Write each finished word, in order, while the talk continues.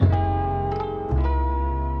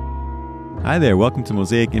Hi there, welcome to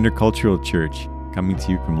Mosaic Intercultural Church, coming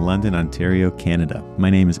to you from London, Ontario, Canada. My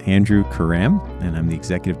name is Andrew Karram, and I'm the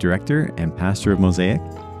Executive Director and Pastor of Mosaic.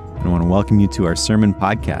 And I want to welcome you to our sermon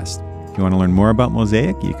podcast. If you want to learn more about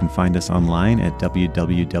Mosaic, you can find us online at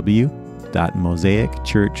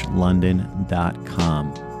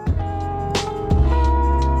www.mosaicchurchlondon.com.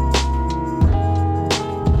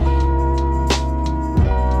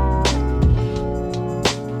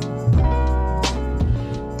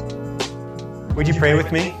 Would you pray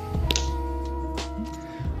with me?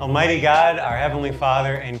 Almighty God, our Heavenly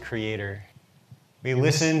Father and Creator, we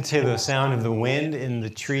listen to the sound of the wind in the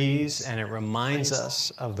trees, and it reminds us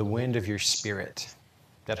of the wind of your Spirit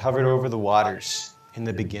that hovered over the waters in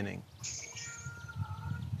the beginning.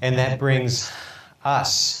 And that brings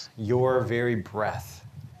us your very breath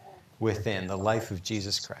within the life of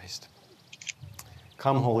Jesus Christ.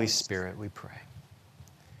 Come, Holy Spirit, we pray.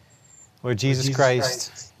 Lord Jesus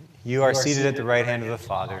Christ, you are seated at the right hand of the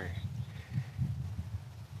Father,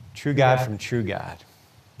 true God from true God.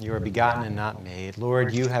 You are begotten and not made.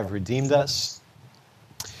 Lord, you have redeemed us.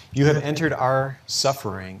 You have entered our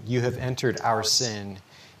suffering. You have entered our sin.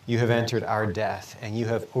 You have entered our death, and you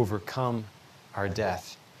have overcome our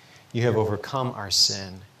death. You have overcome our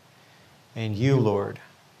sin. And you, Lord,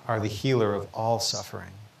 are the healer of all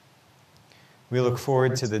suffering. We look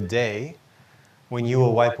forward to the day when you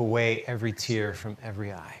will wipe away every tear from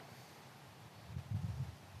every eye.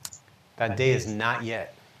 That day is not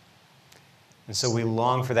yet. And so we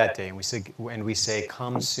long for that day, and we say,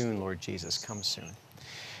 come soon, Lord Jesus, come soon.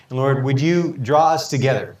 And Lord, would you draw us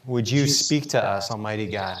together? Would you speak to us, Almighty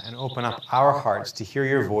God, and open up our hearts to hear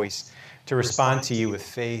your voice, to respond to you with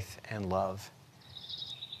faith and love.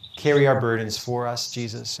 Carry our burdens for us,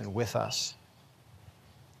 Jesus, and with us.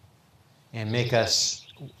 And make us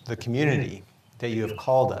the community that you have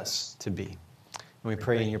called us to be. And we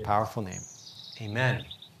pray in your powerful name. Amen.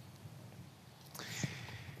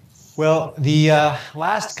 Well, the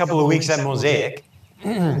last couple of weeks at Mosaic,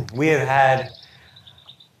 we have had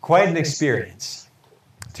quite an experience.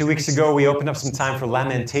 2 weeks ago, we opened up some time for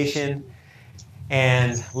lamentation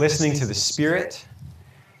and listening to the Spirit.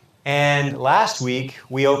 And last week,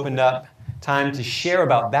 we opened up time to share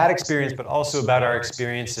about that experience, but also about our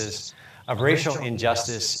experiences of racial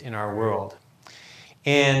injustice in our world.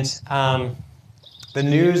 And the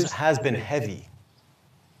news has been heavy.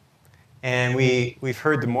 And we've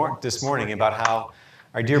heard this morning about how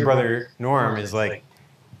our dear brother Norm is like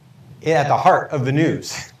at the heart of the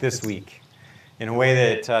news this week in a way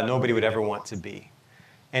that nobody would ever want to be.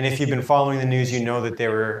 And if you've been following the news, you know that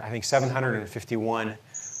there were, I think, 751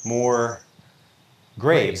 more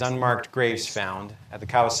graves, unmarked graves found at the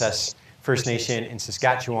Cowessess First Nation in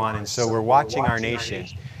Saskatchewan. And so we're watching our nation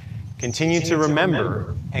continue to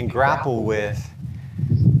remember and grapple with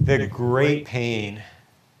the great pain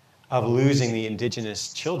of losing the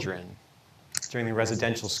Indigenous children during the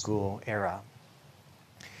residential school era.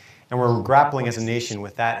 And we're grappling as a nation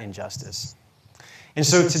with that injustice. And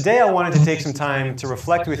so today I wanted to take some time to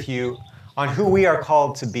reflect with you on who we are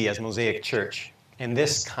called to be as Mosaic Church in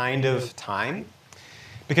this kind of time.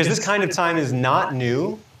 Because this kind of time is not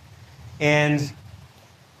new, and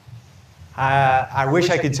I wish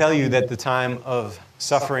I could tell you that the time of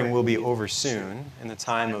suffering will be over soon, and the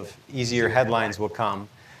time of easier headlines will come.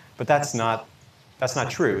 But that's not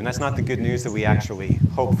true, and that's not the good news that we actually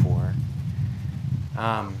hope for.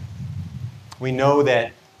 We know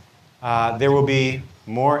that there will be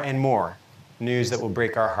more and more news that will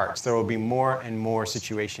break our hearts. There will be more and more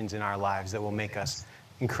situations in our lives that will make us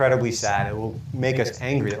incredibly sad. It will make us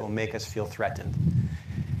angry. It will make us feel threatened.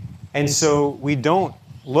 And so we don't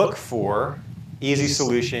look for easy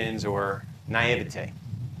solutions or naivete.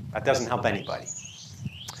 That doesn't help anybody.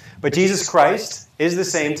 But Jesus Christ is the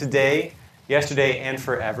same today, yesterday, and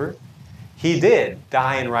forever. He did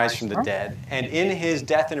die and rise from the dead. And in his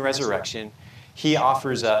death and resurrection, he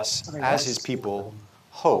offers us, as his people,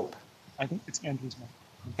 hope. I think it's Andrew's mic.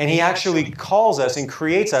 And he actually calls us and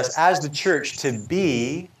creates us as the church to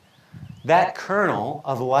be that kernel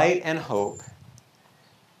of light and hope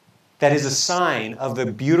that is a sign of the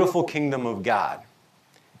beautiful kingdom of God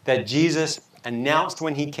that Jesus announced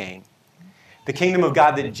when he came. The kingdom of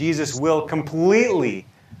God that Jesus will completely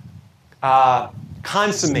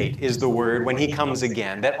consummate is the word when he comes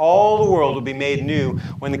again. That all the world will be made new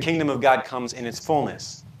when the kingdom of God comes in its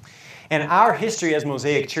fullness. And our history as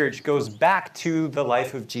Mosaic Church goes back to the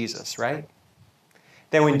life of Jesus, right?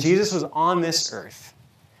 That when Jesus was on this earth,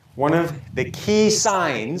 one of the key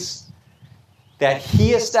signs that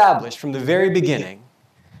he established from the very beginning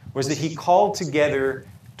was that he called together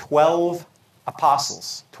 12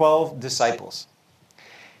 apostles, 12 disciples.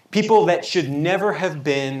 People that should never have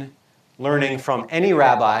been learning from any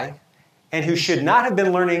rabbi and who should not have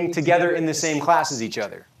been learning together in the same class as each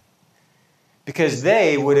other, because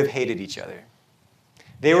they would have hated each other.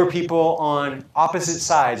 They were people on opposite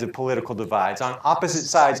sides of political divides, on opposite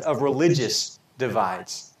sides of religious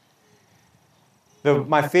divides.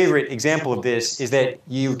 My favorite example of this is that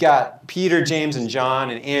you've got Peter, James, and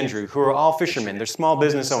John, and Andrew, who are all fishermen. They're small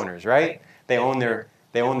business owners, right? They own their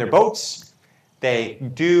boats. They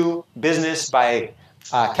do business by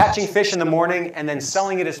catching fish in the morning and then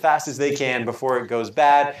selling it as fast as they can before it goes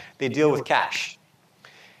bad. They deal with cash.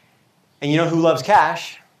 And you know who loves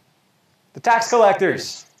cash? The tax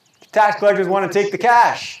collectors. The tax collectors want to take the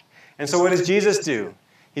cash. And so what does Jesus do?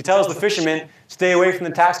 He tells the fishermen, stay away from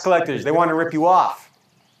the tax collectors. They want to rip you off.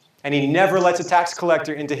 And he never lets a tax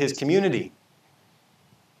collector into his community.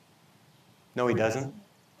 No, he doesn't.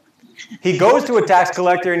 He goes to a tax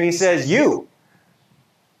collector and he says, you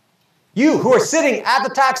who are sitting at the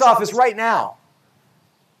tax office right now,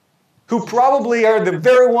 who probably are the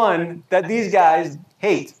very one that these guys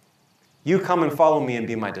hate, you come and follow me and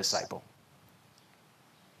be my disciple.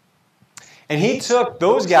 And he took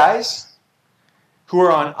those guys who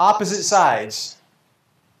are on opposite sides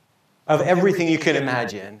of everything you could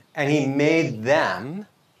imagine, and he made them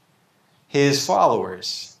his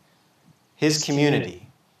followers, his community,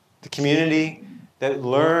 the community that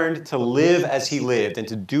learned to live as he lived and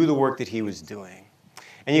to do the work that he was doing.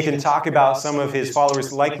 And you can talk about some of his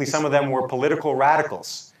followers, likely some of them were political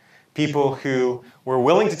radicals, people who were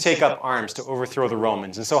willing to take up arms to overthrow the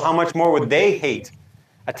Romans. And so how much more would they hate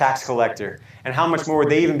a tax collector? And how much more would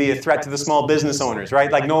they even be a threat to the small business owners,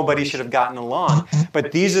 right? Like nobody should have gotten along.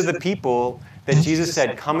 But these are the people that Jesus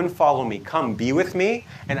said, come and follow me, come be with me,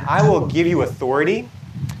 and I will give you authority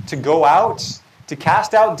to go out, to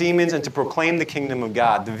cast out demons, and to proclaim the kingdom of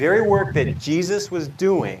God. The very work that Jesus was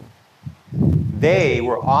doing, they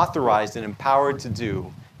were authorized and empowered to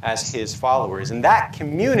do as his followers. And that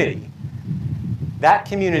community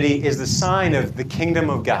is the sign of the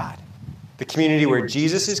kingdom of God. The community where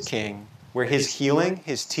Jesus is king, where his healing,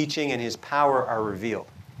 his teaching, and his power are revealed.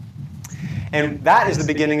 And that is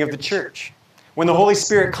the beginning of the church. When the Holy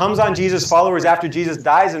Spirit comes on Jesus' followers after Jesus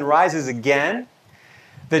dies and rises again,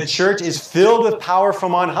 the church is filled with power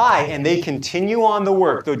from on high, and they continue on the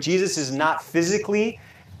work. Though Jesus is not physically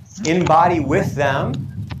in body with them,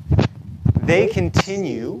 they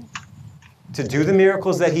continue to do the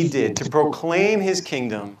miracles that he did, to proclaim his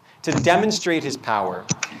kingdom, to demonstrate his power.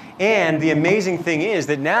 And the amazing thing is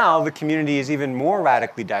that now the community is even more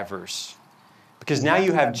radically diverse, because now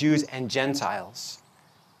you have Jews and Gentiles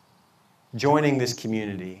joining this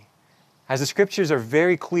community. As the scriptures are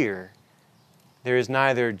very clear, there is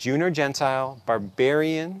neither Jew nor Gentile,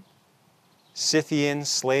 barbarian, Scythian,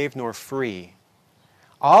 slave, nor free.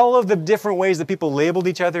 All of the different ways that people labeled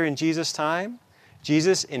each other in Jesus' time,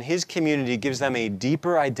 Jesus in his community gives them a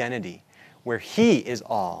deeper identity where he is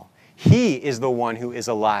all. He is the one who is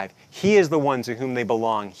alive. He is the one to whom they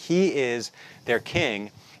belong. He is their king,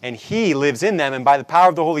 and he lives in them, and by the power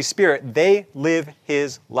of the Holy Spirit, they live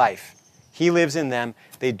his life. He lives in them.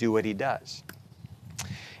 They do what he does.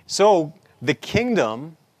 So the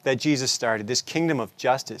kingdom that Jesus started, this kingdom of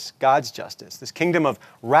justice, God's justice, this kingdom of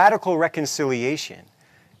radical reconciliation,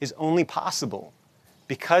 is only possible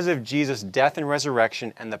because of Jesus' death and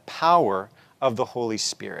resurrection and the power of the Holy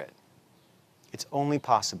Spirit. It's only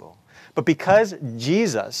possible. But because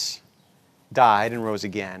Jesus died and rose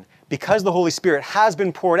again, because the Holy Spirit has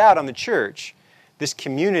been poured out on the church, this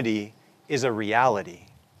community is a reality.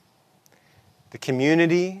 The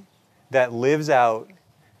community that lives out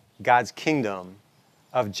God's kingdom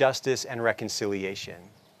of justice and reconciliation.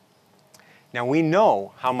 Now we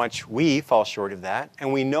know how much we fall short of that,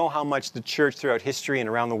 and we know how much the church throughout history and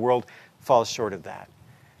around the world falls short of that.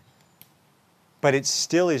 But it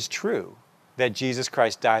still is true that Jesus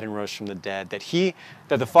Christ died and rose from the dead, that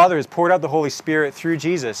the Father has poured out the Holy Spirit through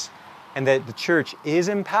Jesus, and that the church is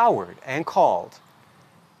empowered and called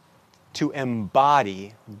to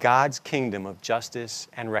embody God's kingdom of justice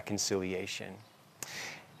and reconciliation.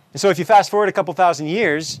 And so if you fast forward a couple thousand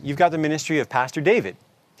years, you've got the ministry of Pastor David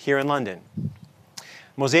here in London.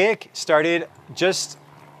 Mosaic started just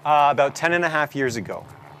about 10 and a half years ago.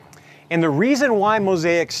 And the reason why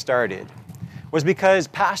Mosaic started was because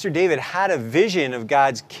Pastor David had a vision of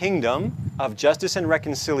God's kingdom of justice and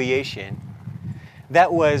reconciliation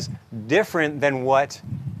that was different than what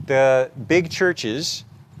the big churches,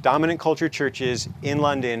 dominant culture churches in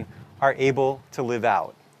London, are able to live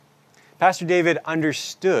out. Pastor David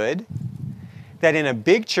understood that in a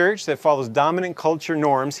big church that follows dominant culture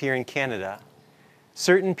norms here in Canada,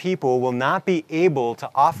 certain people will not be able to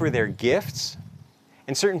offer their gifts,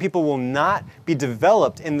 and certain people will not be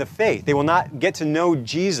developed in the faith. They will not get to know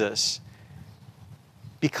Jesus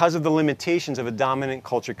because of the limitations of a dominant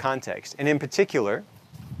culture context. And in particular,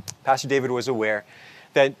 Pastor David was aware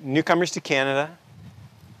that newcomers to Canada,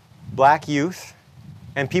 black youth,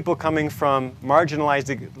 and people coming from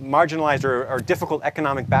marginalized or difficult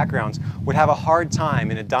economic backgrounds would have a hard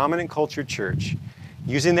time in a dominant culture church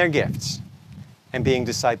using their gifts and being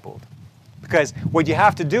discipled. Because what you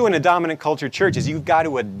have to do in a dominant culture church is you've got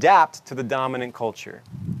to adapt to the dominant culture.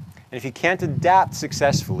 And if you can't adapt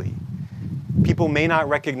successfully, people may not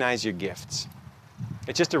recognize your gifts.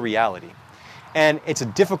 It's just a reality. And it's a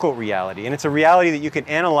difficult reality. And it's a reality that you can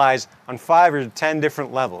analyze on 5 or 10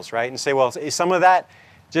 different levels, right? And say, well, is some of that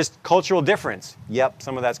just cultural difference? Yep,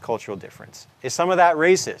 some of that's cultural difference. Is some of that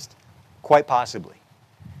racist? Quite possibly.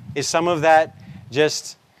 Is some of that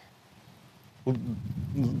just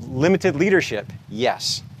limited leadership?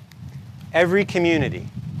 Yes. Every community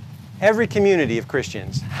of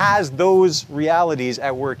Christians has those realities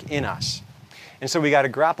at work in us. And so we got to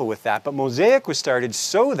grapple with that. But Mosaic was started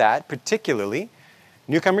so that, particularly,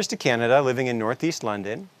 newcomers to Canada living in Northeast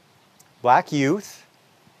London, black youth,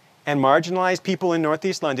 and marginalized people in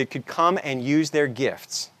Northeast London could come and use their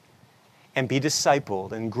gifts and be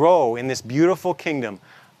discipled and grow in this beautiful kingdom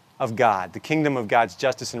of God, the kingdom of God's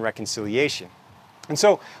justice and reconciliation. And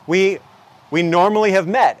so we normally have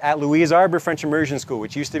met at Louise Arbor French Immersion School,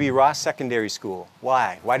 which used to be Ross Secondary School.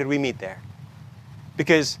 Why? Why did we meet there?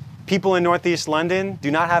 Because people in Northeast London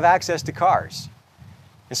do not have access to cars.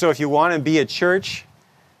 And so if you want to be a church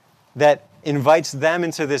that invites them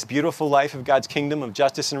into this beautiful life of God's kingdom of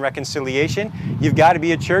justice and reconciliation, you've got to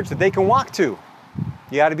be a church that they can walk to.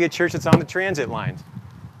 You got to be a church that's on the transit lines.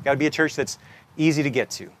 You got to be a church that's easy to get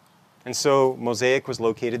to. And so Mosaic was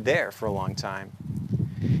located there for a long time.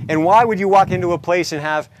 And why would you walk into a place and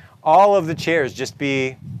have all of the chairs just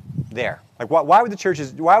be there? Like, why would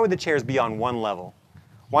the chairs be on one level?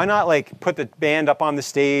 Why not like put the band up on the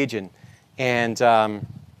stage and have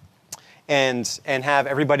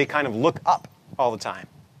everybody kind of look up all the time?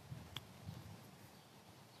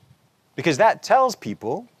 Because that tells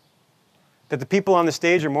people that the people on the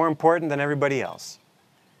stage are more important than everybody else.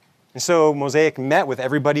 And so Mosaic met with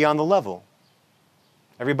everybody on the level,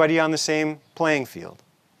 everybody on the same playing field.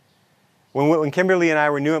 When Kimberly and I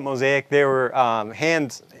were new at Mosaic, there were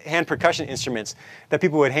hand percussion instruments that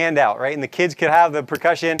people would hand out, right? And the kids could have the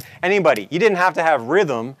percussion. Anybody. You didn't have to have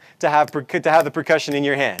rhythm to have the percussion in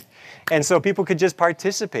your hand. And so people could just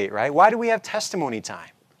participate, right? Why do we have testimony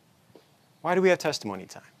time? Why do we have testimony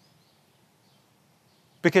time?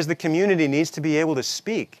 Because the community needs to be able to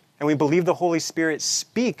speak. And we believe the Holy Spirit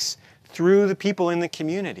speaks through the people in the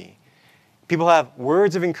community. People have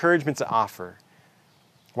words of encouragement to offer.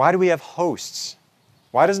 Why do we have hosts?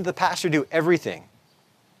 Why doesn't the pastor do everything?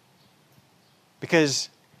 Because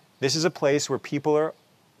this is a place where people are,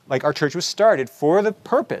 like our church was started for the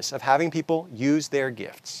purpose of having people use their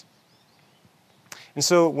gifts. And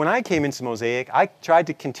so when I came into Mosaic, I tried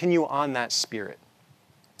to continue on that spirit.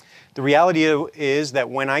 The reality is that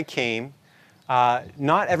when I came,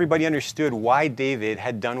 not everybody understood why David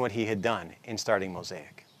had done what he had done in starting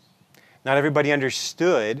Mosaic. Not everybody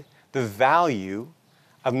understood the value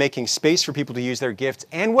of making space for people to use their gifts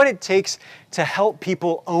and what it takes to help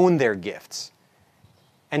people own their gifts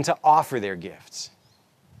and to offer their gifts.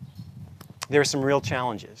 There are some real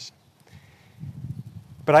challenges.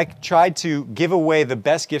 But I tried to give away the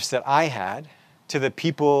best gifts that I had to the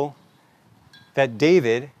people that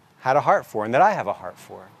David had a heart for and that I have a heart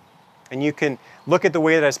for. And you can look at the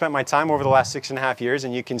way that I spent my time over the last 6.5 years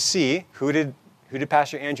and you can see who did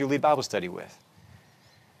Pastor Andrew lead Bible study with?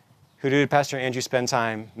 Who did Pastor Andrew spend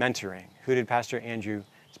time mentoring? Who did Pastor Andrew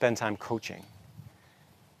spend time coaching?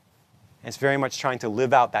 And it's very much trying to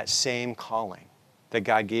live out that same calling that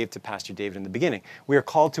God gave to Pastor David in the beginning. We are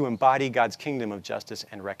called to embody God's kingdom of justice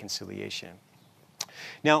and reconciliation.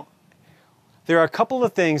 Now, there are a couple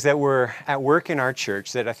of things that were at work in our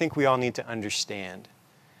church that I think we all need to understand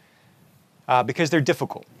because they're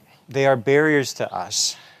difficult. They are barriers to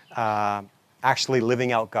us actually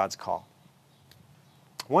living out God's call.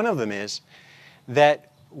 One of them is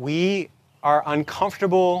that we are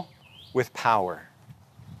uncomfortable with power.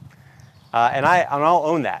 And I'll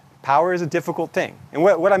own that. Power is a difficult thing. And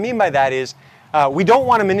what I mean by that is we don't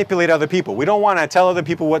want to manipulate other people. We don't want to tell other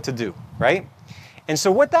people what to do, right? And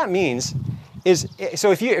so what that means is,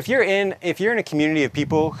 so if you're in a community of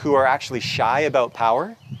people who are actually shy about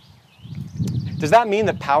power, does that mean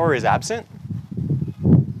that power is absent?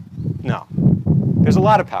 No. There's a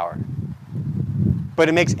lot of power. But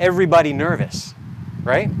it makes everybody nervous.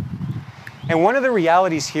 right? And one of the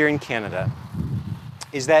realities here in Canada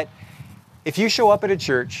is that if you show up at a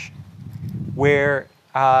church where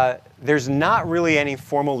there's not really any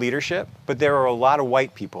formal leadership, but there are a lot of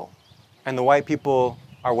white people, and the white people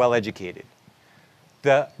are well educated,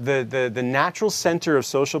 the natural center of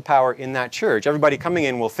social power in that church, everybody coming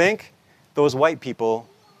in will think those white people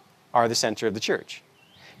are the center of the church.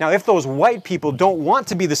 Now, if those white people don't want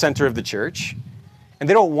to be the center of the church, and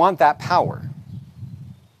they don't want that power,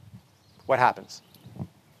 what happens?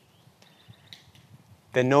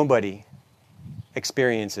 Then nobody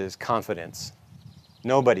experiences confidence.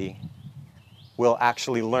 Nobody will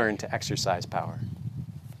actually learn to exercise power.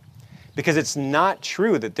 Because it's not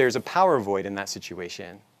true that there's a power void in that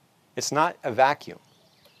situation. It's not a vacuum.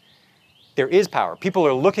 There is power. People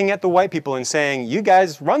are looking at the white people and saying, you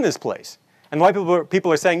guys run this place. And the white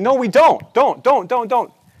people are saying, no, we don't. Don't.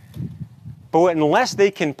 But unless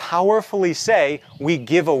they can powerfully say, we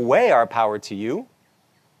give away our power to you,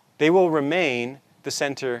 they will remain the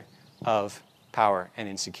center of power and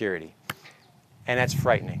insecurity. And that's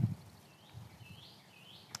frightening.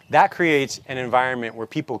 That creates an environment where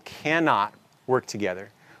people cannot work together,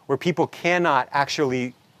 where people cannot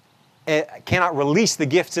release the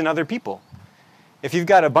gifts in other people. If you've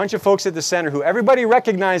got a bunch of folks at the center who everybody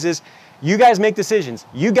recognizes, you guys make decisions,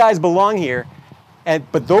 you guys belong here,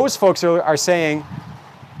 but those folks are saying,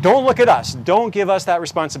 don't look at us, don't give us that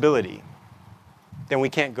responsibility, then we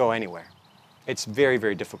can't go anywhere. It's very,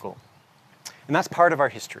 very difficult. And that's part of our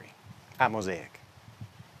history at Mosaic.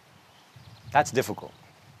 That's difficult.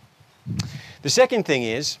 The second thing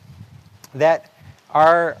is that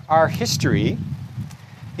our history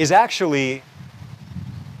is actually,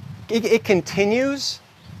 it continues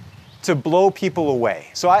to blow people away.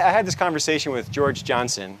 So I had this conversation with George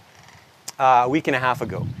Johnson a week and a half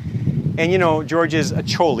ago. And you know, George is a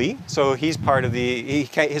Acholi, so he's part of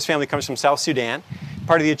his family comes from South Sudan,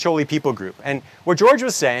 part of the Acholi people group. And what George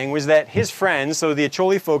was saying was that his friends, so the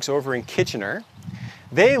Acholi folks over in Kitchener,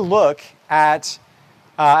 they look at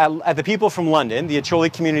the people from London, the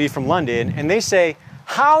Acholi community from London, and they say,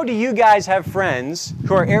 how do you guys have friends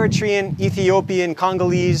who are Eritrean, Ethiopian,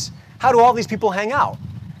 Congolese? How do all these people hang out?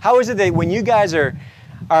 How is it that when you guys are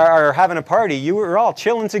having a party, you are all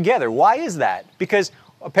chilling together? Why is that? Because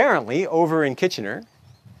apparently over in Kitchener,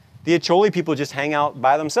 the Acholi people just hang out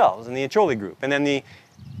by themselves in the Acholi group. And then the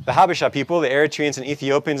Habesha people, the Eritreans and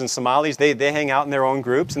Ethiopians and Somalis, they hang out in their own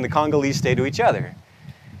groups, and the Congolese stay to each other.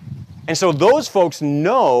 And so those folks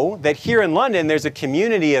know that here in London, there's a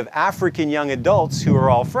community of African young adults who are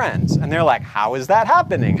all friends. And they're like, how is that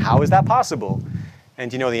happening? How is that possible? And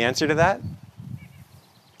do you know the answer to that?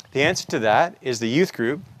 The answer to that is the youth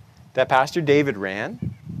group that Pastor David ran,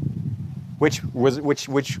 which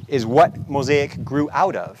is what Mosaic grew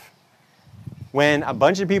out of. When a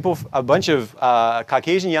bunch of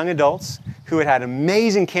Caucasian young adults who had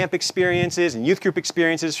amazing camp experiences and youth group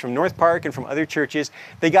experiences from North Park and from other churches,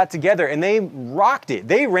 they got together and they rocked it.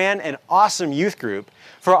 They ran an awesome youth group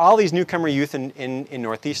for all these newcomer youth in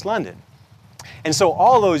Northeast London. And so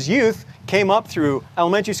all those youth came up through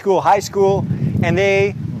elementary school, high school, and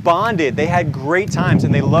they bonded. They had great times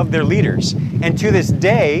and they loved their leaders. And to this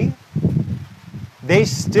day, they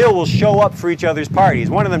still will show up for each other's parties.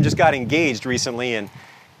 One of them just got engaged recently, and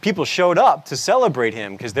people showed up to celebrate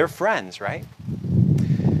him because they're friends, right?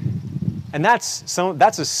 And that's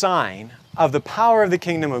a sign of the power of the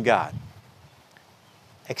kingdom of God.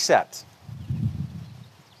 Except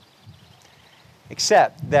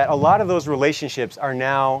that a lot of those relationships are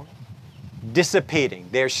now dissipating.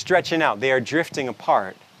 They're stretching out. They are drifting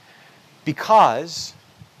apart because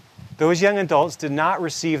those young adults did not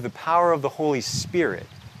receive the power of the Holy Spirit.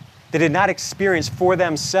 They did not experience for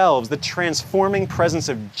themselves the transforming presence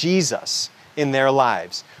of Jesus in their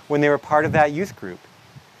lives when they were part of that youth group.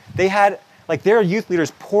 They had, like, their youth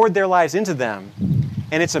leaders poured their lives into them,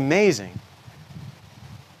 and it's amazing.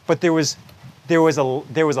 But there was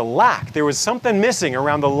a lack. There was something missing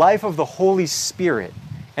around the life of the Holy Spirit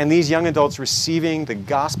and these young adults receiving the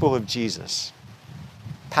gospel of Jesus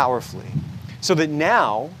powerfully. So that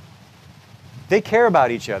now, they care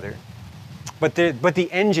about each other, but the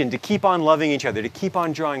engine to keep on loving each other, to keep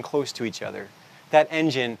on drawing close to each other, that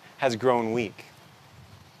engine has grown weak.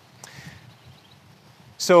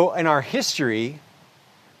 So in our history,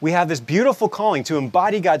 we have this beautiful calling to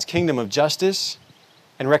embody God's kingdom of justice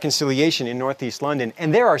and reconciliation in Northeast London,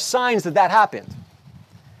 and there are signs that that happened.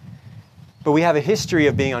 But we have a history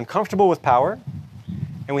of being uncomfortable with power,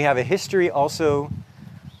 and we have a history also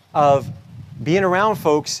of being around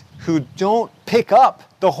folks who don't pick up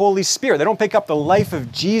the Holy Spirit. They don't pick up the life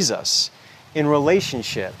of Jesus in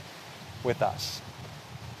relationship with us.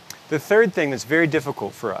 The third thing that's very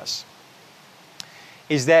difficult for us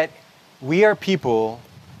is that we are people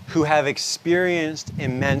who have experienced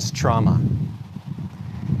immense trauma.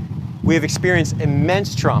 We have experienced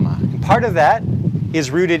immense trauma. And part of that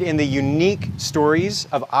is rooted in the unique stories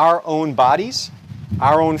of our own bodies,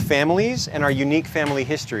 our own families, and our unique family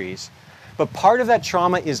histories. But part of that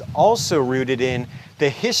trauma is also rooted in the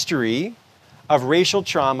history of racial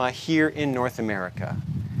trauma here in North America.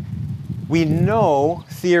 We know,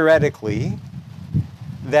 theoretically,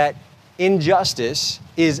 that injustice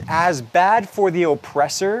is as bad for the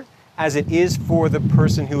oppressor as it is for the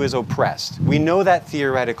person who is oppressed. We know that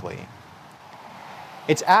theoretically.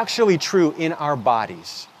 It's actually true in our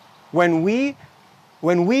bodies. When we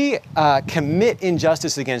commit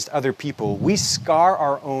injustice against other people, we scar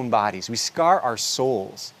our own bodies. We scar our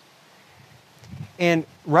souls. And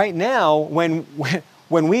right now, when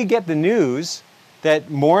we get the news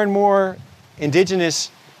that more and more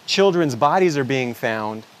Indigenous children's bodies are being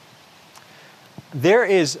found,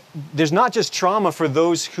 there's not just trauma for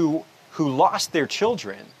those who lost their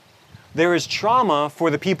children. There is trauma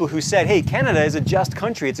for the people who said, hey, Canada is a just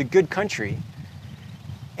country, it's a good country.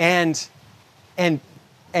 And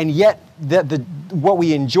yet what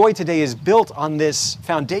we enjoy today is built on this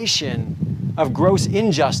foundation of gross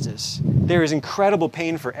injustice. There is incredible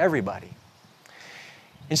pain for everybody.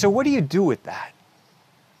 And so what do you do with that?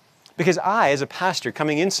 Because I, as a pastor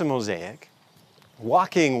coming into Mosaic,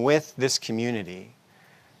 walking with this community,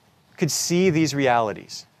 could see these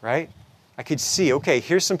realities, right? I could see, okay,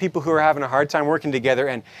 here's some people who are having a hard time working together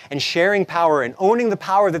and sharing power and owning the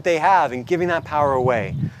power that they have and giving that power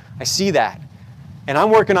away. I see that. And I'm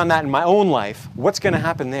working on that in my own life. What's going to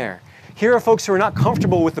happen there? Here are folks who are not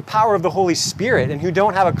comfortable with the power of the Holy Spirit and who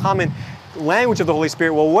don't have a common language of the Holy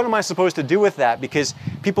Spirit. Well, what am I supposed to do with that? Because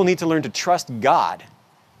people need to learn to trust God,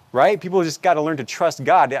 right? People just got to learn to trust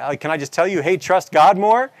God. Can I just tell you, hey, trust God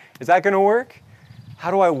more? Is that going to work?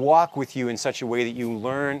 How do I walk with you in such a way that you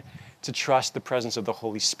learn to trust the presence of the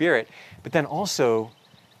Holy Spirit? But then also,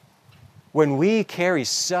 when we carry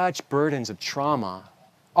such burdens of trauma,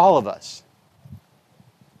 all of us,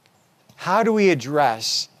 how do we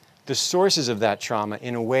address the sources of that trauma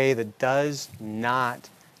in a way that does not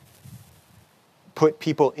put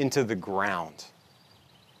people into the ground?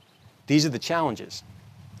 These are the challenges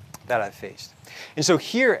that I've faced. And so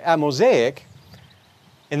here at Mosaic,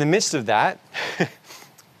 in the midst of that,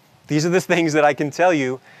 these are the things that I can tell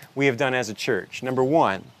you we have done as a church. Number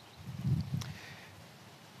one,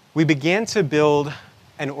 we began to build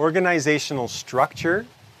an organizational structure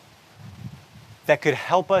that could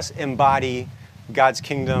help us embody God's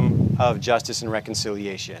kingdom of justice and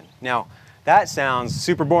reconciliation. Now, that sounds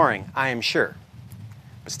super boring, I am sure.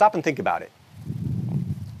 But stop and think about it.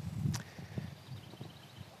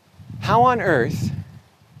 How on earth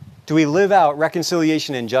do we live out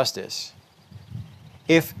reconciliation and justice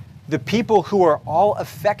if the people who are all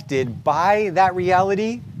affected by that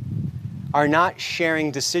reality are not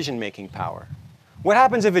sharing decision-making power? What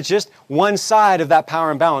happens if it's just one side of that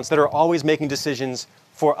power imbalance that are always making decisions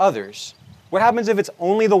for others? What happens if it's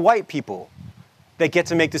only the white people that get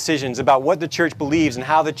to make decisions about what the church believes and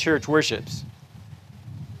how the church worships?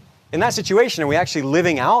 In that situation, are we actually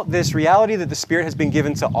living out this reality that the Spirit has been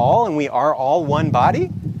given to all and we are all one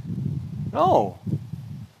body? No.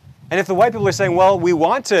 And if the white people are saying, well, we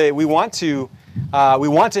want to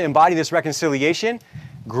embody this reconciliation,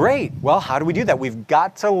 great. Well, how do we do that? We've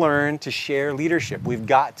got to learn to share leadership. We've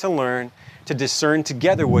got to learn to discern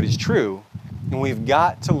together what is true. And we've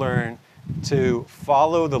got to learn to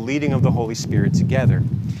follow the leading of the Holy Spirit together.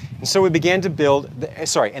 And so we began to build,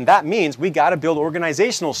 and that means we got to build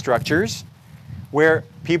organizational structures where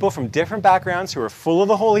people from different backgrounds who are full of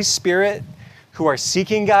the Holy Spirit, who are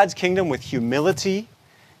seeking God's kingdom with humility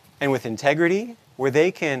and with integrity, where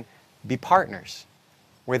they can be partners,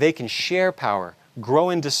 where they can share power,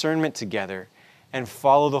 grow in discernment together, and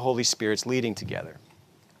follow the Holy Spirit's leading together.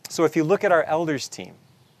 So if you look at our elders team,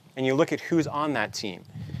 and you look at who's on that team,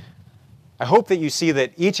 I hope that you see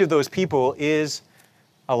that each of those people is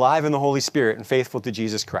alive in the Holy Spirit and faithful to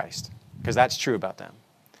Jesus Christ, because that's true about them.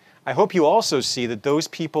 I hope you also see that those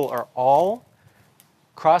people are all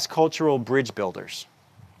cross-cultural bridge builders,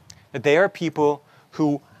 that they are people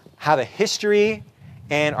who have a history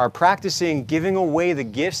and are practicing giving away the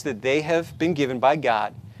gifts that they have been given by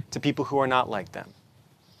God to people who are not like them.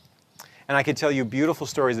 And I could tell you beautiful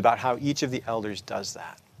stories about how each of the elders does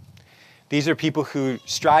that. These are people who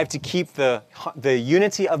strive to keep the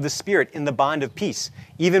unity of the Spirit in the bond of peace,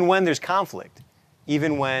 even when there's conflict,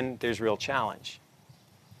 even when there's real challenge.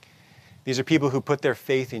 These are people who put their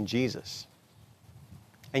faith in Jesus.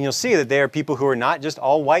 And you'll see that they are people who are not just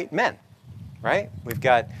all white men, right? We've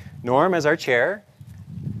got Norm as our chair.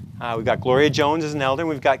 We've got Gloria Jones as an elder. And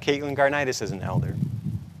we've got Caitlin Garnitis as an elder.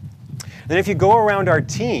 Then if you go around our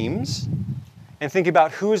teams and think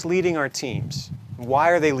about who's leading our teams, why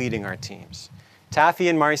are they leading our teams? Taffy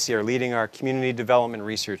and Marcy are leading our Community Development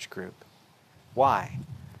Research Group. Why?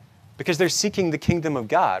 Because they're seeking the kingdom of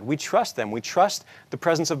God. We trust them. We trust the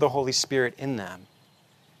presence of the Holy Spirit in them.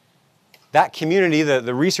 That community,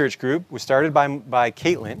 the research group, was started by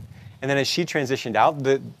Caitlin, and then as she transitioned out,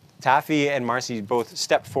 Taffy and Marcy both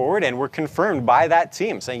stepped forward and were confirmed by that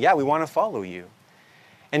team, saying, yeah, we want to follow you.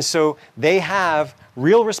 And so they have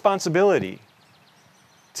real responsibility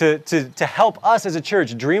to help us as a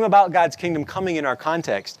church dream about God's kingdom coming in our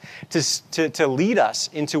context, to lead us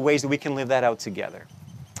into ways that we can live that out together.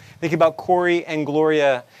 Think about Corey and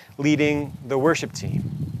Gloria leading the worship team.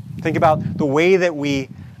 Think about the way that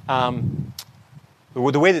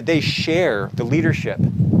the way that they share the leadership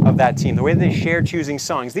of that team, the way that they share choosing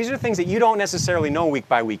songs. These are things that you don't necessarily know week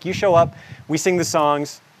by week. You show up, we sing the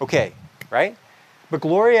songs, okay, right? But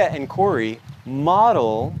Gloria and Corey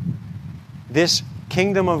model this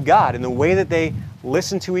kingdom of God in the way that they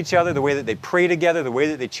listen to each other, the way that they pray together, the way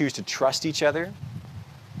that they choose to trust each other.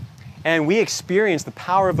 And we experience the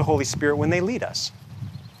power of the Holy Spirit when they lead us.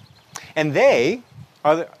 And they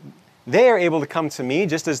are able to come to me,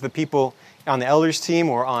 just as the people on the elders team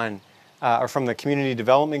or from the community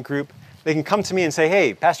development group, they can come to me and say,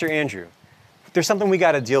 hey, Pastor Andrew, there's something we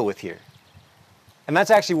got to deal with here. And that's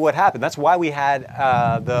actually what happened. That's why we had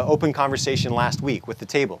the open conversation last week with the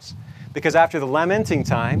tables. Because after the lamenting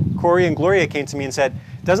time, Corey and Gloria came to me and said,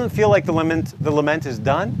 doesn't feel like the lament is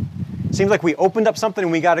done. Seems like we opened up something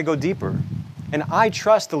and we got to go deeper. And I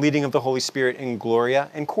trust the leading of the Holy Spirit in Gloria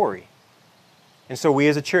and Corey. And so we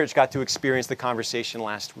as a church got to experience the conversation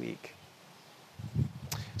last week.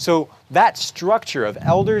 So that structure of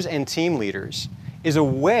elders and team leaders is a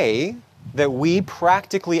way that we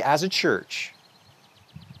practically as a church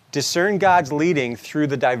discern God's leading through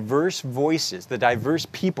the diverse voices, the diverse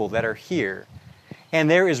people that are here.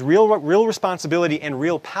 And there is real responsibility and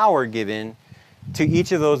real power given to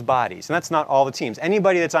each of those bodies. And that's not all the teams.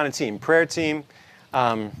 Anybody that's on a team, prayer team,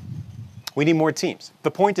 we need more teams.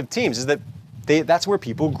 The point of teams is that that's where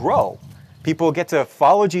people grow. People get to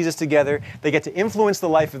follow Jesus together. They get to influence the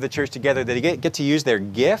life of the church together. They get to use their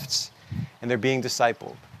gifts, and they're being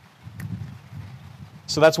discipled.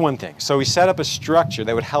 So that's one thing. So we set up a structure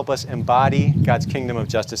that would help us embody God's kingdom of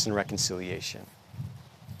justice and reconciliation.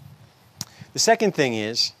 The second thing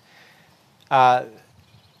is that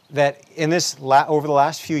over the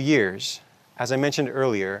last few years, as I mentioned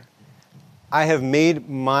earlier, I have made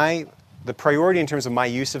the priority in terms of my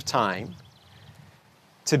use of time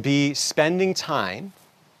to be spending time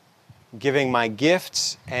giving my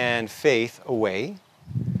gifts and faith away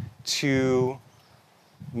to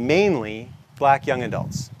mainly Black young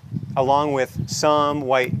adults, along with some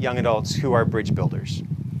white young adults who are bridge builders.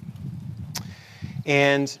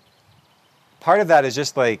 And part of that is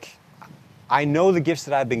just like, I know the gifts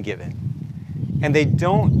that I've been given, and they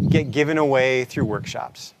don't get given away through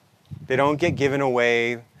workshops. They don't get given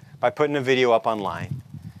away by putting a video up online.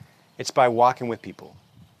 It's by walking with people,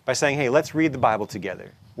 by saying, hey, let's read the Bible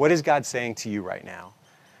together. What is God saying to you right now?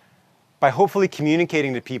 By hopefully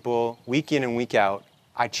communicating to people week in and week out,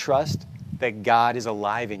 I trust that God is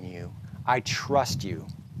alive in you. I trust you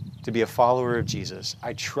to be a follower of Jesus.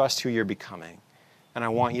 I trust who you're becoming. And I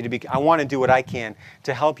want to do what I can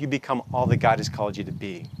to help you become all that God has called you to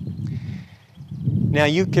be. Now,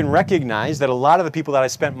 you can recognize that a lot of the people that I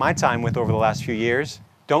spent my time with over the last few years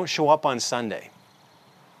don't show up on Sunday.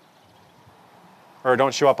 Or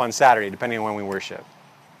don't show up on Saturday, depending on when we worship.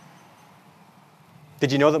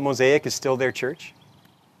 Did you know that Mosaic is still their church?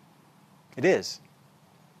 It is.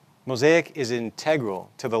 Mosaic is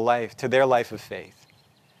integral to their life of faith.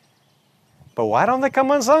 But why don't they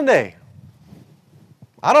come on Sunday?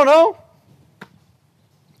 I don't know.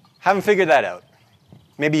 Haven't figured that out.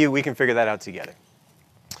 Maybe we can figure that out together.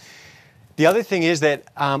 The other thing is that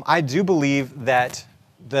I do believe that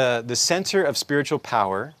the center of spiritual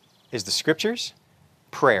power is the Scriptures,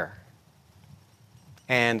 prayer,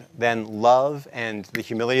 and then love and the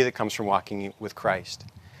humility that comes from walking with Christ.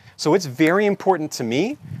 So it's very important to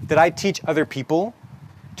me that I teach other people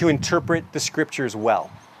to interpret the Scriptures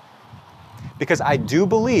well. Because I do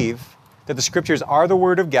believe that the Scriptures are the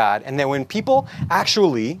Word of God, and that when people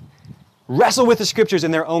actually wrestle with the Scriptures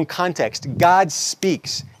in their own context, God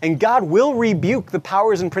speaks, and God will rebuke the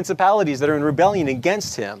powers and principalities that are in rebellion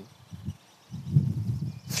against Him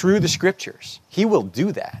through the Scriptures. He will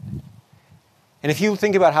do that. And if you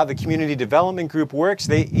think about how the community development group works,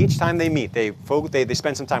 each time they meet, they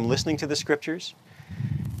spend some time listening to the scriptures,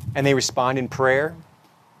 and they respond in prayer.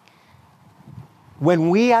 When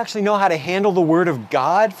we actually know how to handle the Word of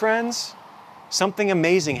God, friends, something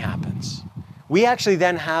amazing happens. We actually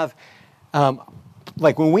then have,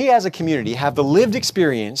 when we as a community have the lived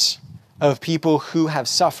experience of people who have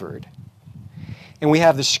suffered, and we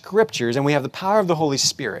have the scriptures, and we have the power of the Holy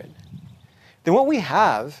Spirit, then what we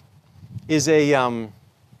have is a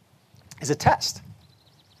test.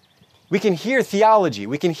 We can hear theology.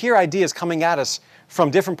 We can hear ideas coming at us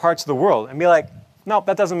from different parts of the world and be like, nope,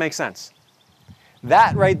 that doesn't make sense.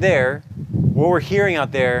 That right there, what we're hearing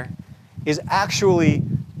out there, is actually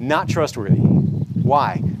not trustworthy.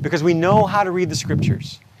 Why? Because we know how to read the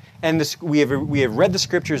scriptures. And we have read the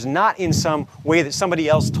scriptures not in some way that somebody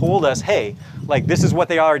else told us, hey, like this is what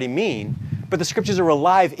they already mean, but the scriptures are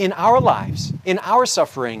alive in our lives, in our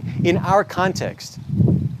suffering, in our context.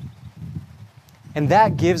 And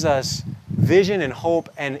that gives us vision and hope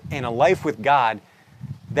and a life with God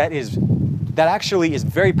that actually is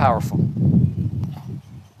very powerful.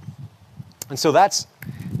 And so that's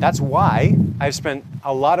why I've spent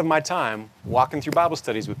a lot of my time walking through Bible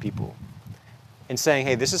studies with people and saying,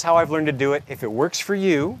 hey, this is how I've learned to do it. If it works for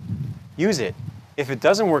you, use it. If it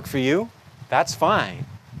doesn't work for you, that's fine.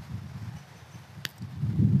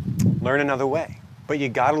 Learn another way. But you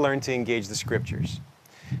got to learn to engage the scriptures,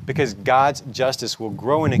 because God's justice will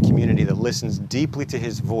grow in a community that listens deeply to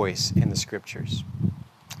his voice in the scriptures.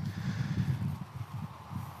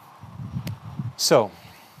 So,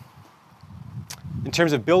 in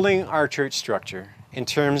terms of building our church structure, in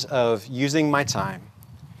terms of using my time,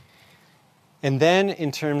 and then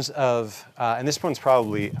in terms of, and this one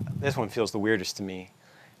feels the weirdest to me,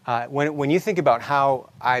 when you think about how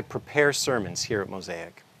I prepare sermons here at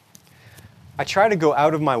Mosaic, I try to go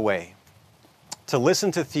out of my way to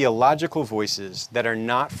listen to theological voices that are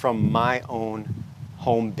not from my own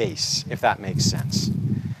home base, if that makes sense.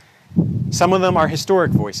 Some of them are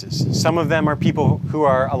historic voices. Some of them are people who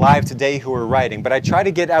are alive today who are writing. But I try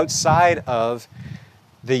to get outside of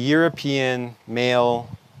the European male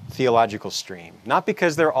theological stream. Not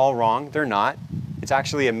because they're all wrong. They're not. It's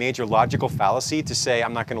actually a major logical fallacy to say,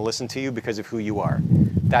 I'm not going to listen to you because of who you are.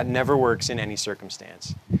 That never works in any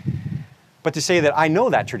circumstance. But to say that I know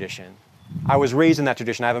that tradition, I was raised in that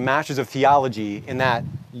tradition, I have a master's of theology in that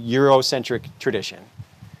Eurocentric tradition.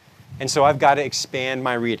 And so I've got to expand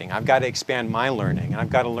my reading. I've got to expand my learning. And I've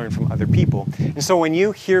got to learn from other people. And so when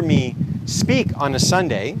you hear me speak on a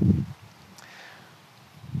Sunday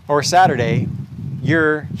or Saturday,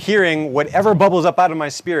 you're hearing whatever bubbles up out of my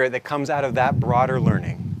spirit that comes out of that broader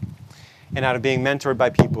learning and out of being mentored by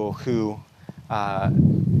people who are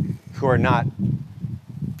not,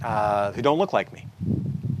 who don't look like me.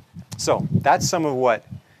 So that's some of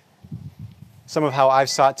how I've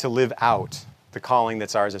sought to live out the calling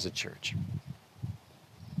that's ours as a church.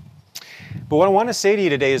 But what I want to say to you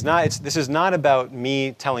today is this is not about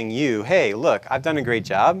me telling you, hey, look, I've done a great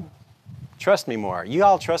job. Trust me more. You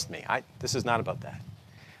all trust me. This is not about that.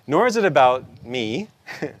 Nor is it about me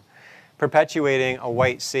perpetuating a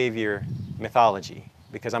white savior mythology,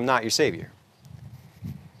 because I'm not your savior.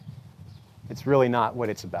 It's really not what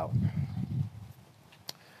it's about.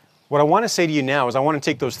 What I want to say to you now is I want to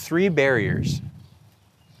take those 3 barriers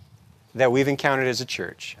that we've encountered as a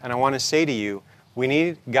church, and I want to say to you, we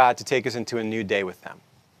need God to take us into a new day with them.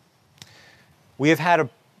 We have had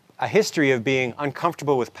a history of being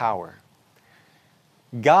uncomfortable with power.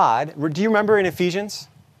 God, do you remember in Ephesians?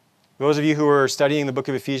 Those of you who are studying the book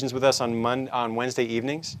of Ephesians with us on Wednesday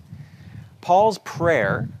evenings, Paul's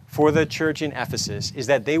prayer for the church in Ephesus is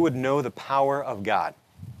that they would know the power of God.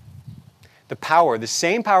 The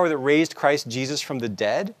same power that raised Christ Jesus from the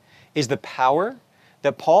dead is the power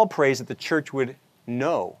that Paul prays that the church would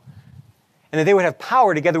know. And that they would have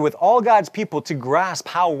power together with all God's people to grasp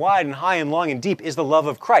how wide and high and long and deep is the love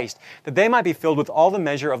of Christ, that they might be filled with all the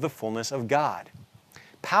measure of the fullness of God.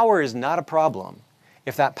 Power is not a problem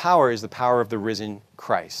if that power is the power of the risen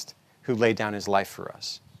Christ who laid down his life for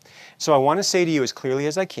us. So I want to say to you as clearly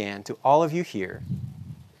as I can, to all of you here,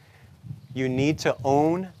 you need to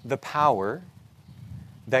own the power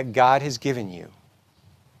that God has given you.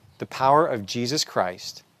 The power of Jesus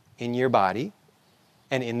Christ in your body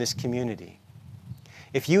and in this community.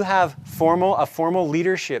 If you have a formal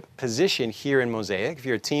leadership position here in Mosaic, if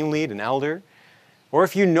you're a team lead, an elder, or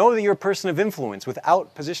if you know that you're a person of influence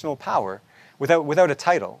without positional power, without a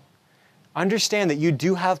title, understand that you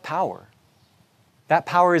do have power. That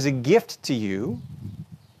power is a gift to you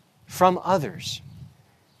from others.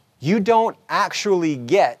 You don't actually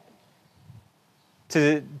get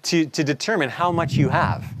to determine how much you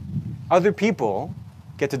have. Other people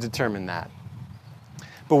get to determine that.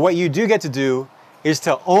 But what you do get to do is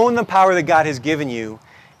to own the power that God has given you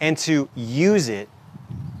and to use it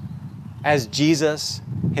as Jesus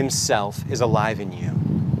himself is alive in you.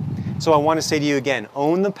 So I want to say to you again,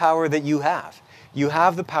 own the power that you have. You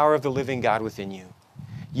have the power of the living God within you.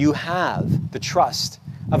 You have the trust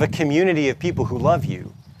of a community of people who love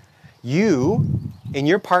you. You, in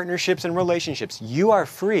your partnerships and relationships, you are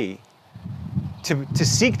free to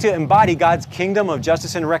seek to embody God's kingdom of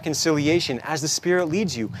justice and reconciliation as the Spirit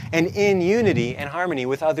leads you, and in unity and harmony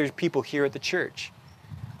with other people here at the church.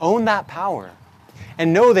 Own that power.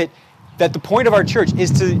 And know that the point of our church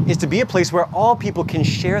is to be a place where all people can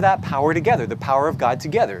share that power together, the power of God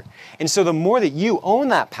together. And so the more that you own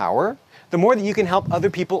that power, the more that you can help other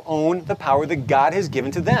people own the power that God has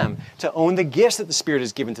given to them, to own the gifts that the Spirit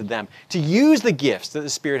has given to them, to use the gifts that the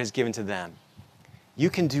Spirit has given to them. You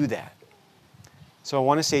can do that. So I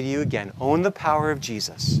want to say to you again, own the power of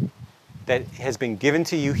Jesus that has been given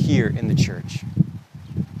to you here in the church.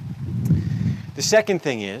 The second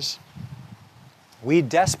thing is, we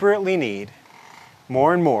desperately need,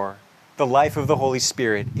 more and more, the life of the Holy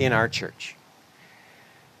Spirit in our church.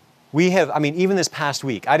 We have, even this past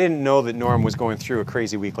week, I didn't know that Norm was going through a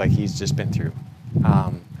crazy week like he's just been through.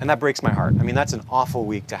 And that breaks my heart. That's an awful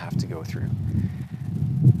week to have to go through.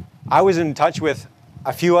 I was in touch with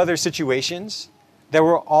a few other situations that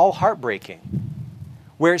were all heartbreaking,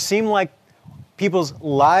 where it seemed like people's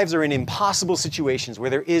lives are in impossible situations where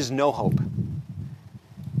there is no hope.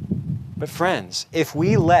 But friends, if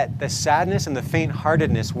we let the sadness and the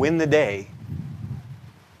faint-heartedness win the day,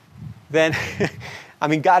 then,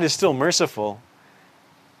 God is still merciful,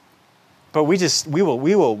 but we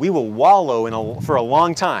will wallow for a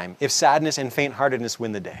long time if sadness and faint-heartedness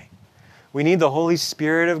win the day. We need the Holy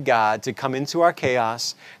Spirit of God to come into our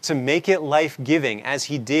chaos, to make it life-giving as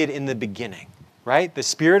He did in the beginning, right? The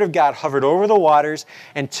Spirit of God hovered over the waters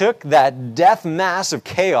and took that death mass of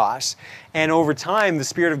chaos, and over time, the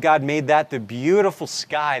Spirit of God made that the beautiful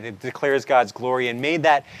sky that declares God's glory and made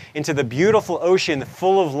that into the beautiful ocean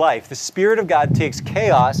full of life. The Spirit of God takes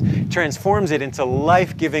chaos, transforms it into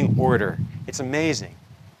life-giving order. It's amazing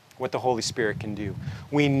what the Holy Spirit can do.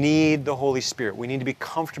 We need the Holy Spirit. We need to be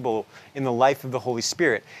comfortable in the life of the Holy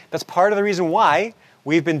Spirit. That's part of the reason why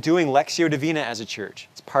we've been doing Lectio Divina as a church.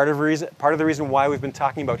 It's part of the reason why we've been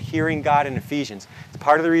talking about hearing God in Ephesians. It's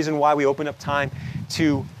part of the reason why we opened up time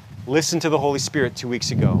to listen to the Holy Spirit 2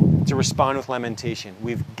 weeks ago, to respond with lamentation.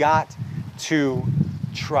 We've got to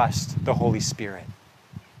trust the Holy Spirit.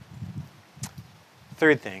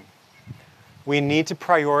 Third thing, we need to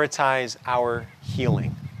prioritize our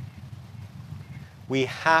healing. We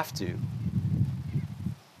have to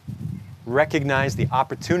recognize the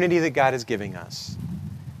opportunity that God is giving us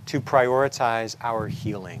to prioritize our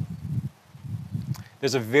healing.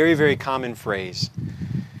 There's a very, very common phrase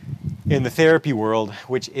in the therapy world,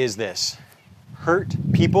 which is this: hurt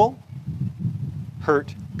people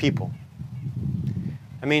hurt people.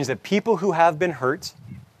 That means that people who have been hurt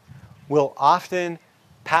will often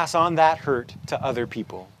pass on that hurt to other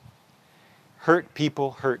people. Hurt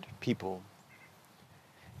people hurt people.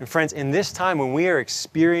 And friends, in this time when we are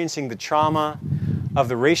experiencing the trauma of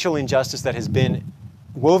the racial injustice that has been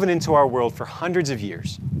woven into our world for hundreds of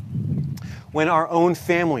years, when our own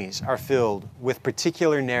families are filled with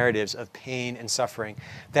particular narratives of pain and suffering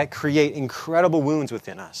that create incredible wounds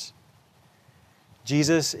within us,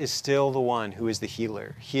 Jesus is still the one who is the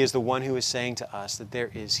healer. He is the one who is saying to us that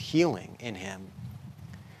there is healing in Him.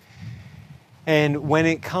 And when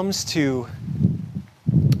it comes to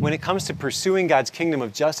pursuing God's kingdom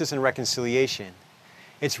of justice and reconciliation,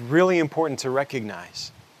 it's really important to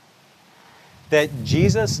recognize that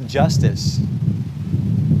Jesus' justice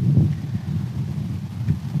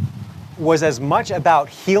was as much about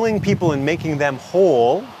healing people and making them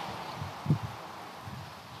whole.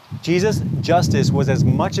 Jesus' justice was as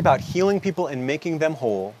much about healing people and making them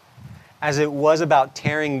whole as it was about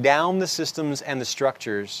tearing down the systems and the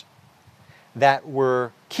structures that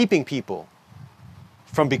were keeping people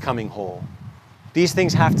from becoming whole. These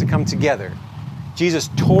things have to come together. Jesus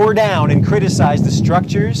tore down and criticized the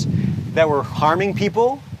structures that were harming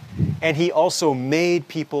people, and He also made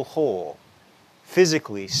people whole,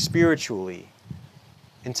 physically, spiritually,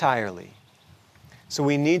 entirely. So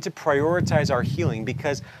we need to prioritize our healing,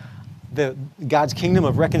 because God's kingdom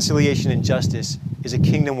of reconciliation and justice is a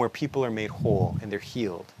kingdom where people are made whole and they're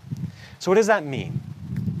healed. So what does that mean?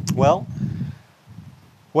 Well,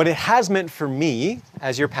 what it has meant for me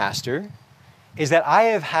as your pastor is that I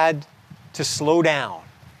have had to slow down.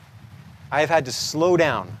 I have had to slow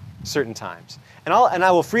down certain times. And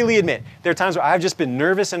I will freely admit, there are times where I've just been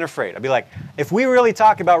nervous and afraid. I'll be like, if we really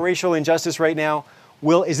talk about racial injustice right now,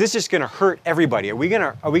 is this just going to hurt everybody? Are we going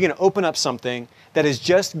to open up something that is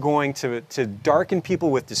just going to darken people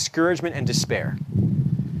with discouragement and despair?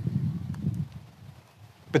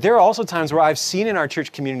 But there are also times where I've seen in our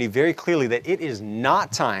church community very clearly that it is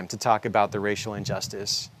not time to talk about the racial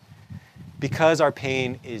injustice because our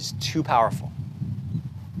pain is too powerful.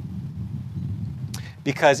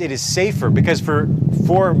 Because it is safer, because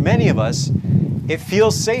for many of us, it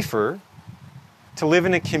feels safer to live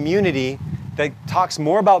in a community that talks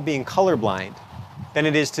more about being colorblind than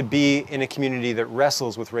it is to be in a community that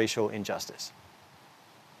wrestles with racial injustice.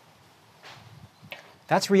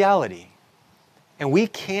 That's reality. And we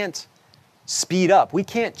can't speed up. We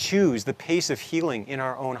can't choose the pace of healing in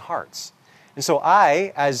our own hearts. And so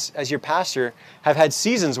I, as your pastor, have had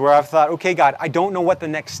seasons where I've thought, okay, God, I don't know what the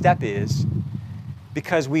next step is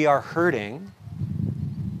because we are hurting.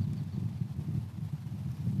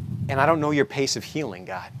 And I don't know your pace of healing,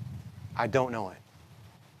 God. I don't know it.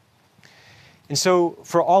 And so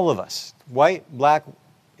for all of us, white, black,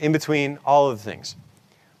 in between, all of the things,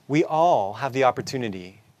 we all have the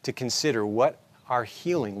opportunity to consider what our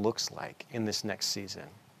healing looks like in this next season.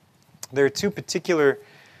 There are two particular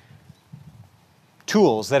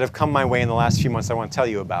tools that have come my way in the last few months I want to tell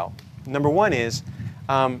you about. Number one is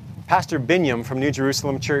Pastor Binyam from New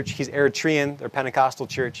Jerusalem Church. He's Eritrean, their Pentecostal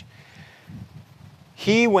church.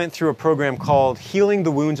 He went through a program called Healing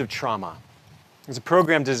the Wounds of Trauma. It's a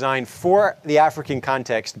program designed for the African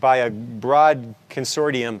context by a broad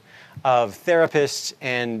consortium of therapists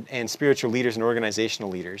and spiritual leaders and organizational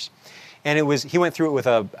leaders. And he went through it with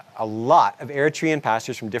a lot of Eritrean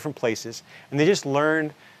pastors from different places, and they just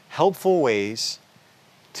learned helpful ways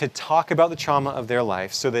to talk about the trauma of their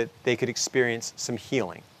life so that they could experience some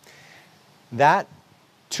healing. That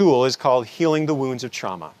tool is called Healing the Wounds of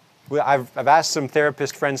Trauma. I've asked some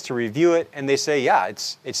therapist friends to review it, and they say, yeah,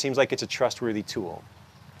 it seems like it's a trustworthy tool.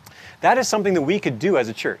 That is something that we could do as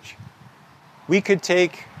a church. We could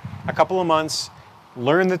take a couple of months,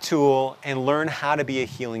 learn the tool, and learn how to be a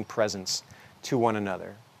healing presence to one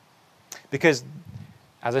another. Because,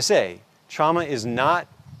 as I say, trauma is not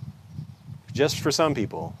just for some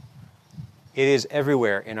people. It is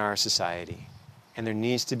everywhere in our society. And there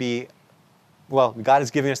needs to be, God is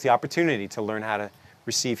giving us the opportunity to learn how to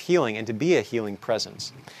receive healing and to be a healing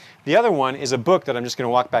presence. The other one is a book that I'm just going to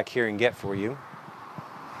walk back here and get for you.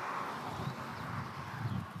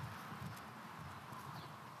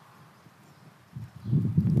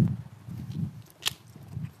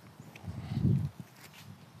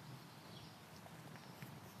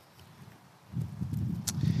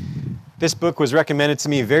 This book was recommended to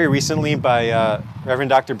me very recently by Reverend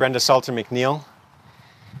Dr. Brenda Salter McNeil.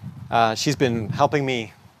 She's been helping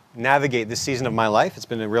me navigate this season of my life. It's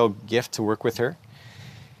been a real gift to work with her.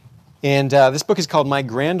 And this book is called My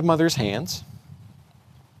Grandmother's Hands.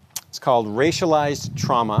 It's called Racialized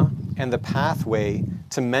Trauma and the Pathway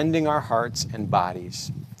to Mending Our Hearts and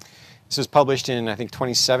Bodies. This was published in, I think,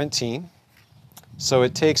 2017. So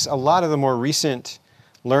it takes a lot of the more recent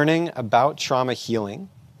learning about trauma healing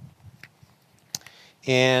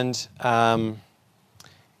and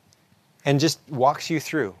just walks you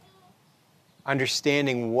through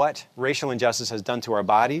understanding what racial injustice has done to our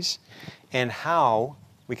bodies and how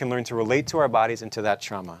we can learn to relate to our bodies and to that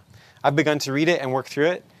trauma. I've begun to read it and work through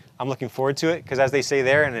it. I'm looking forward to it because, as they say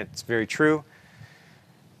there, and it's very true,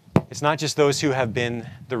 it's not just those who have been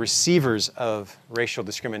the receivers of racial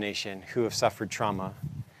discrimination who have suffered trauma.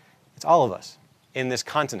 It's all of us in this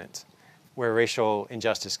continent where racial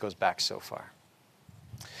injustice goes back so far.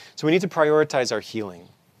 So we need to prioritize our healing.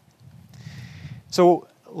 So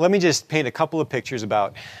let me just paint a couple of pictures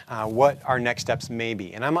about what our next steps may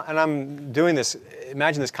be. And I'm doing this,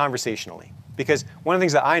 imagine this conversationally. Because one of the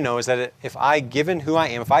things that I know is that if given who I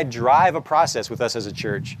am, if I drive a process with us as a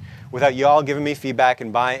church, without you all giving me feedback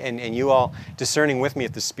and you all discerning with me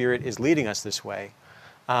if the Spirit is leading us this way,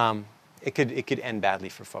 it could end badly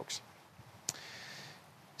for folks.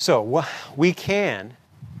 So we can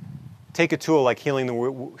take a tool like Healing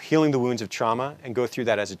the Wounds of Trauma and go through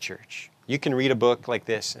that as a church. You can read a book like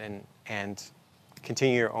this and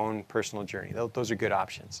continue your own personal journey. Those are good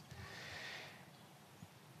options.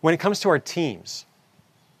 When it comes to our teams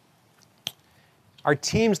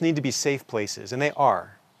need to be safe places, and they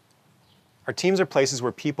are. Our teams are places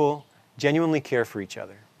where people genuinely care for each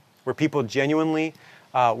other, where people genuinely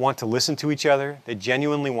want to listen to each other, they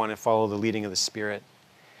genuinely want to follow the leading of the Spirit.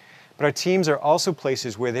 But our teams are also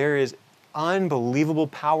places where there is unbelievable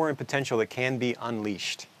power and potential that can be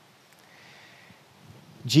unleashed.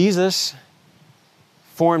 Jesus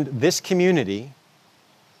formed this community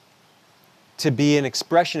to be an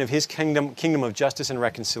expression of his kingdom of justice and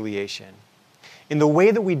reconciliation. In the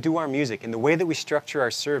way that we do our music, in the way that we structure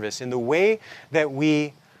our service, in the way that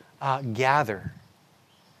we gather,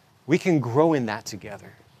 we can grow in that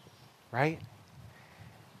together, right?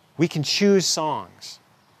 We can choose songs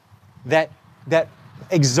that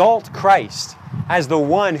exalt Christ as the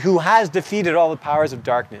one who has defeated all the powers of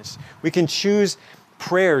darkness. We can choose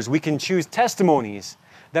prayers, we can choose testimonies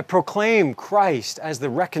that proclaim Christ as the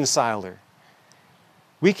reconciler.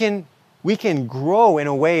 We can grow in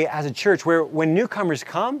a way as a church where when newcomers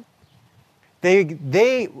come,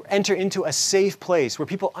 they enter into a safe place where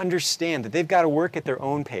people understand that they've got to work at their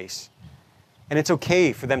own pace. And it's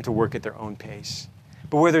okay for them to work at their own pace.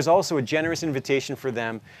 But where there's also a generous invitation for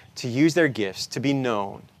them to use their gifts, to be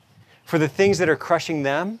known, for the things that are crushing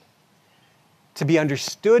them to be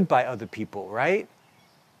understood by other people, right?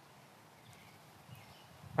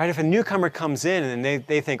 Right? If a newcomer comes in and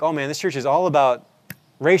they think, oh man, this church is all about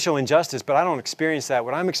racial injustice, but I don't experience that.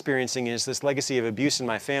 What I'm experiencing is this legacy of abuse in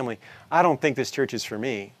my family. I don't think this church is for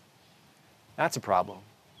me. That's a problem,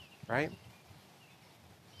 right?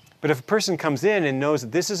 But if a person comes in and knows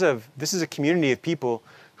that this is a community of people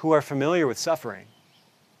who are familiar with suffering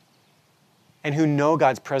and who know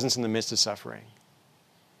God's presence in the midst of suffering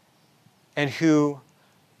and who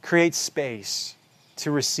create space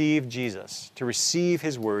to receive Jesus, to receive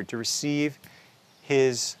his word, to receive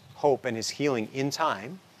his hope and his healing in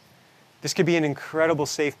time, this could be an incredible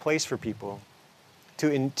safe place for people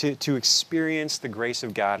to experience the grace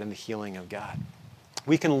of God and the healing of God.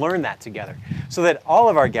 We can learn that together so that all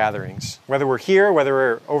of our gatherings, whether we're here, whether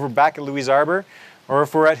we're over back at Louise Arbor, or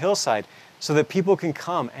if we're at Hillside, so that people can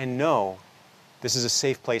come and know this is a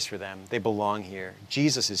safe place for them. They belong here.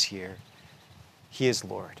 Jesus is here. He is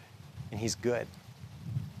Lord, and he's good.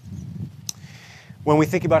 When we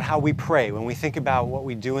think about how we pray, when we think about what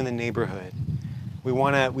we do in the neighborhood, we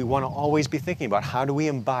want to always be thinking about how do we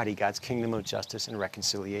embody God's kingdom of justice and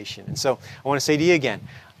reconciliation. And so I want to say to you again,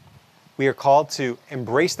 we are called to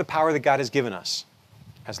embrace the power that God has given us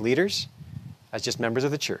as leaders, as just members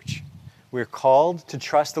of the church. We are called to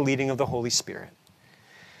trust the leading of the Holy Spirit.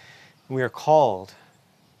 We are called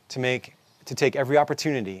to take every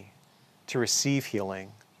opportunity to receive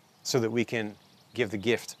healing so that we can give the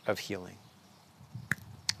gift of healing.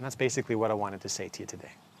 And that's basically what I wanted to say to you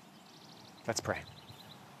today. Let's pray.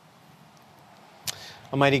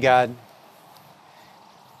 Almighty God,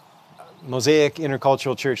 Mosaic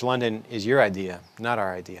Intercultural Church London is your idea, not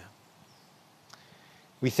our idea.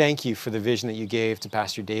 We thank you for the vision that you gave to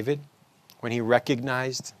Pastor David when he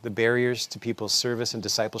recognized the barriers to people's service and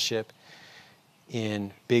discipleship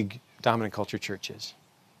in big dominant culture churches.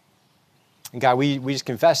 And God, we just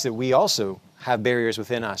confess that we also have barriers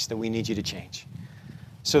within us that we need you to change,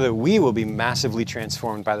 so that we will be massively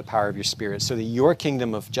transformed by the power of your Spirit, so that your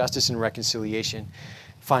kingdom of justice and reconciliation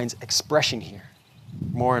finds expression here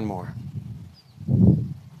more and more.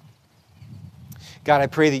 God, I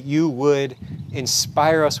pray that you would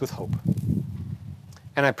inspire us with hope.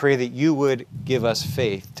 And I pray that you would give us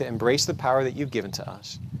faith to embrace the power that you've given to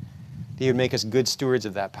us, that you would make us good stewards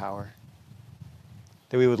of that power,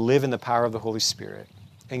 that we would live in the power of the Holy Spirit.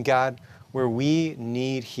 And God, where we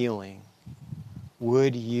need healing,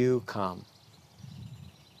 would you come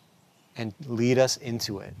and lead us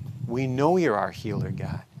into it? We know you're our healer,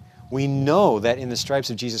 God. We know that in the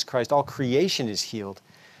stripes of Jesus Christ, all creation is healed.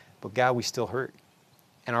 But God, we still hurt,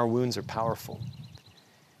 and our wounds are powerful.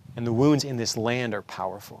 And the wounds in this land are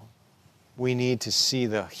powerful. We need to see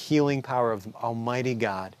the healing power of Almighty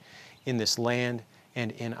God in this land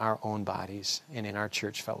and in our own bodies and in our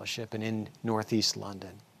church fellowship and in Northeast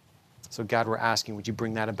London. So God, we're asking, would you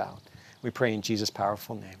bring that about? We pray in Jesus'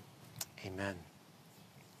 powerful name. Amen.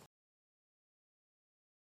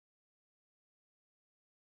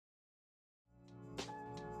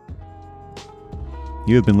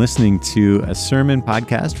 You have been listening to a sermon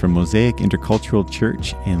podcast from Mosaic Intercultural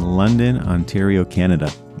Church in London, Ontario,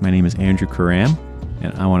 Canada. My name is Andrew Karram,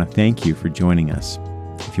 and I want to thank you for joining us.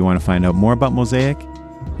 If you want to find out more about Mosaic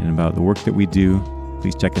and about the work that we do,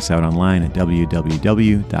 please check us out online at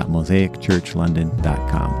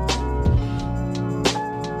www.mosaicchurchlondon.com.